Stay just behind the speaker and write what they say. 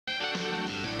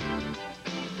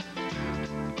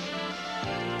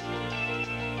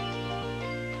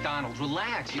Donald,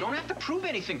 relax. You don't have to prove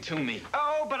anything to me.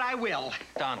 Oh, but I will.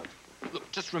 Donald, look,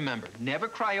 just remember, never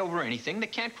cry over anything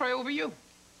that can't cry over you.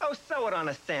 Oh, sew it on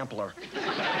a sampler.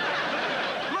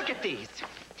 Look at these.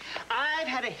 I've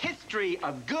had a history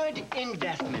of good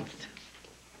investments.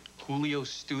 Julio's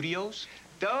Studios?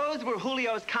 Those were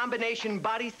Julio's combination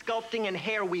body sculpting and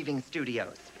hair weaving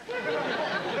studios.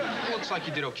 Looks like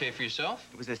you did okay for yourself.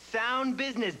 It was a sound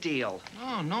business deal.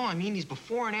 No, I mean these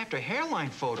before and after hairline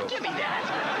photos. Give me that.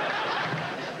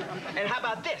 And how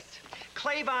about this?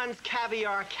 Clavon's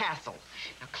Caviar Castle.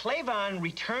 Now, Clavon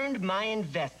returned my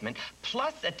investment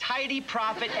plus a tidy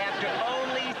profit after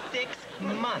only 6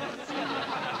 months.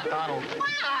 Donald.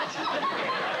 What?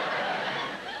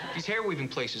 These hair weaving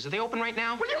places, are they open right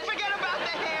now? Will you forget about the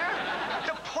hair?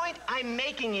 The point I'm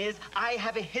making is I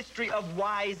have a history of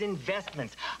wise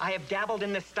investments. I have dabbled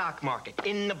in the stock market,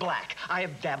 in the black. I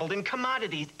have dabbled in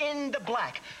commodities, in the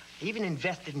black. I even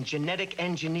invested in genetic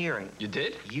engineering. You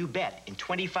did? You bet. In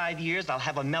 25 years, I'll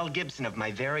have a Mel Gibson of my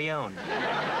very own.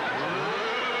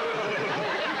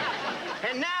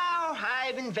 And now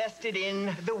I've invested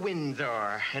in the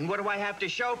Windsor. And what do I have to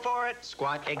show for it?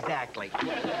 Squat? Exactly.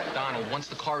 Donald, once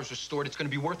the car is restored, it's going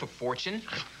to be worth a fortune.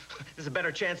 There's a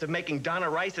better chance of making Donna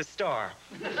Rice a star.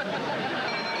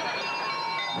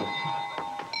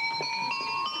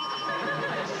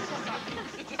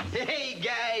 Hey,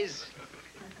 guys.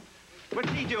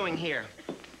 What's he doing here?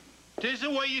 This is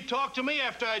the way you talk to me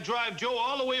after I drive Joe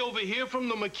all the way over here from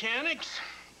the mechanics?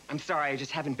 I'm sorry, I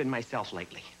just haven't been myself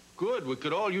lately. Good, we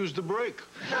could all use the break.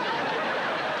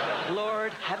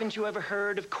 Lord, haven't you ever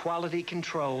heard of quality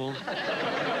control?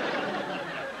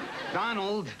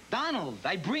 Donald,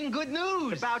 I bring good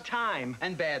news. It's about time.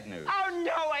 And bad news. Oh,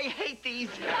 no, I hate these.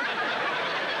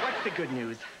 What's the good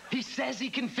news? He says he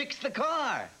can fix the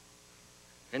car.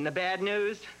 And the bad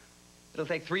news? It'll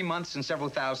take 3 months and several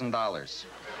 $1,000s.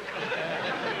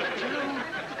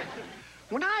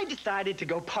 When I decided to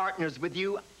go partners with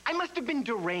you, I must have been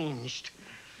deranged.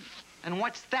 And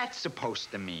what's that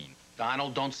supposed to mean?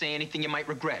 Donald, don't say anything you might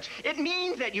regret. It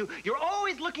means that you're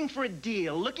always looking for a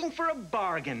deal, looking for a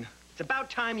bargain. It's about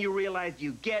time you realize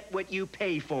you get what you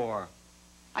pay for.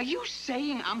 Are you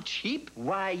saying I'm cheap?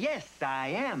 Why, yes, I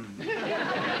am.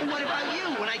 And what about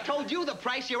you? When I told you the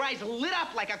price, your eyes lit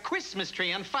up like a Christmas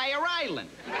tree on Fire Island.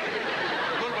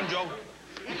 Good one, Joe.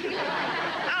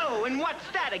 Oh, and what's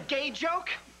that, a gay joke?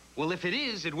 Well, if it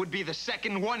is, it would be the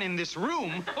second one in this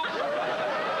room.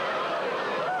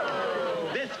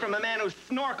 This from a man who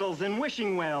snorkels in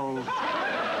wishing wells.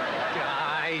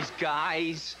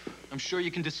 Guys, I'm sure you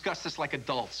can discuss this like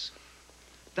adults.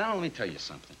 Donald, let me tell you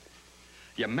something.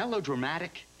 You're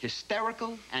melodramatic,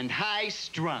 hysterical, and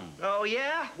high-strung. Oh,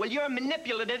 yeah? Well, you're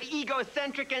manipulative,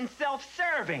 egocentric, and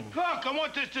self-serving. Look, I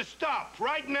want this to stop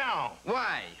right now.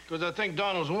 Why? Because I think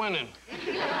Donald's winning.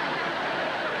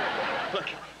 Look,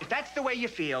 if that's the way you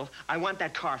feel, I want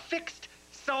that car fixed,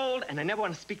 sold, and I never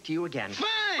want to speak to you again. Fine!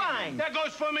 Fine! That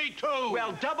goes for me, too.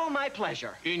 Well, double my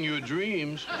pleasure. In your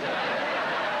dreams.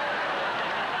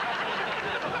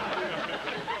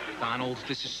 Donald,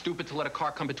 this is stupid to let a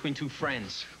car come between two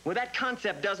friends. Well, that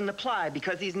concept doesn't apply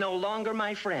because he's no longer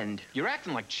my friend. You're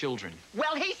acting like children.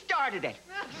 Well, he started it.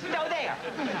 So there.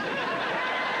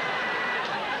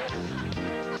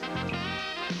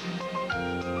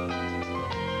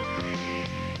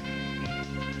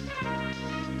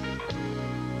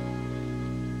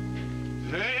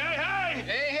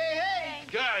 Hey!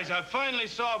 Guys, I finally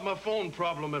solved my phone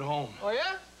problem at home. Oh,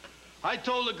 yeah? I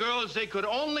told the girls they could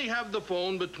only have the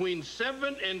phone between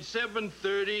 7 and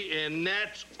 7:30, and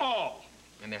that's all.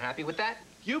 And they're happy with that?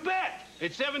 You bet.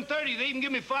 At 7:30, they even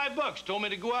give me $5. Told me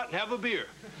to go out and have a beer.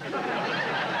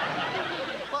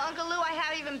 Well, Uncle Lou, I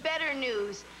have even better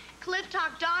news. Cliff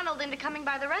talked Donald into coming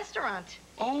by the restaurant.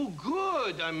 Oh,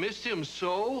 good. I missed him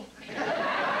so.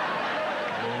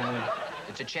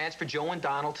 It's a chance for Joe and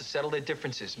Donald to settle their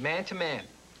differences, man to man.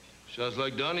 Sounds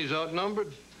like Donnie's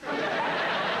outnumbered.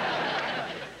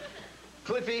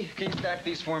 Cliffy, can you stack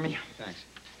these for me? Thanks.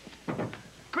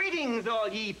 Greetings, all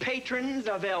ye patrons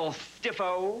of El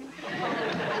Stiffo.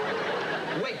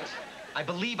 Wait. I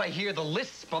believe I hear the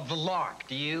lisp of the lark.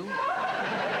 Do you?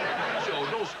 Joe,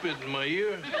 don't spit in my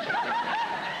ear.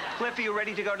 Cliff, are you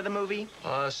ready to go to the movie?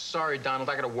 Sorry, Donald,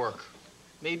 I gotta work.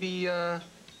 Maybe you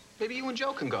and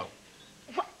Joe can go.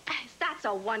 Well, that's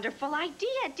a wonderful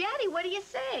idea. Daddy, what do you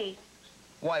say?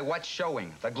 Why, what's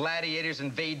showing? The gladiators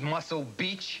invade Muscle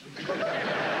Beach?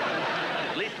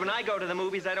 At least when I go to the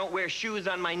movies, I don't wear shoes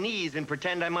on my knees and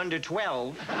pretend I'm under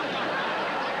 12.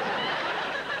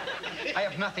 I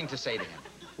have nothing to say to him.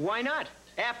 Why not?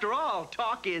 After all,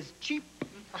 talk is cheap.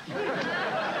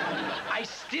 I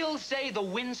still say the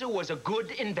Windsor was a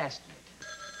good investment.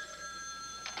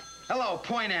 Hello,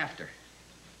 point after.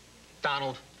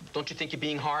 Donald, don't you think you're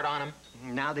being hard on him?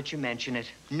 Now that you mention it,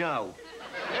 no.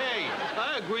 Hey,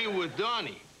 I agree with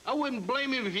Donnie. I wouldn't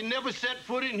blame him if he never set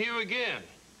foot in here again.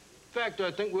 In fact,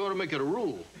 I think we ought to make it a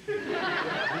rule. Will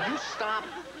you stop?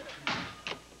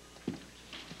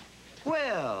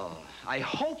 Well, I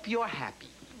hope you're happy.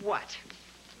 What?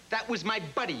 That was my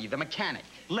buddy, the mechanic.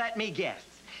 Let me guess.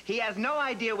 He has no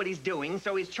idea what he's doing,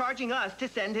 so he's charging us to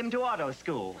send him to auto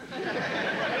school.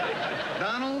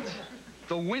 Donald,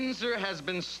 the Windsor has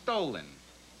been stolen.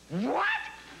 What?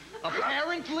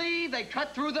 Apparently, they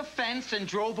cut through the fence and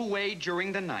drove away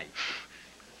during the night.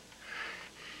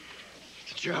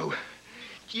 Joe,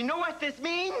 do you know what this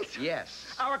means?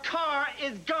 Yes. Our car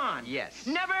is gone. Yes.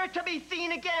 Never to be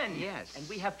seen again. Yes. And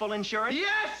we have full insurance?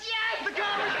 Yes! Yes! The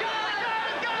car is gone!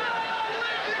 The car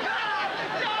is gone!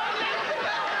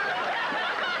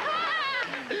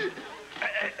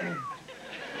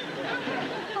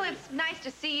 Well, it's nice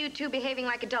to see you two behaving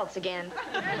like adults again.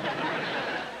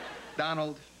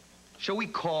 Donald, shall we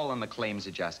call on the claims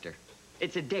adjuster?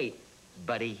 It's a date,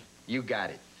 buddy. You got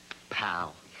it,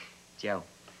 pal. Joe,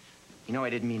 you know I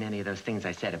didn't mean any of those things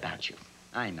I said about you.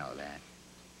 I know that.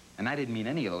 And I didn't mean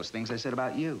any of those things I said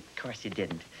about you. Of course you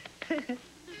didn't.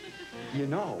 You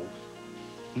know,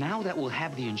 now that we'll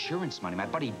have the insurance money, my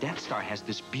buddy Death Star has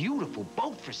this beautiful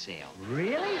boat for sale.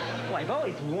 Really? Well, I've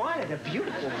always wanted a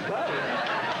beautiful boat.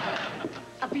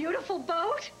 A beautiful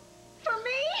boat?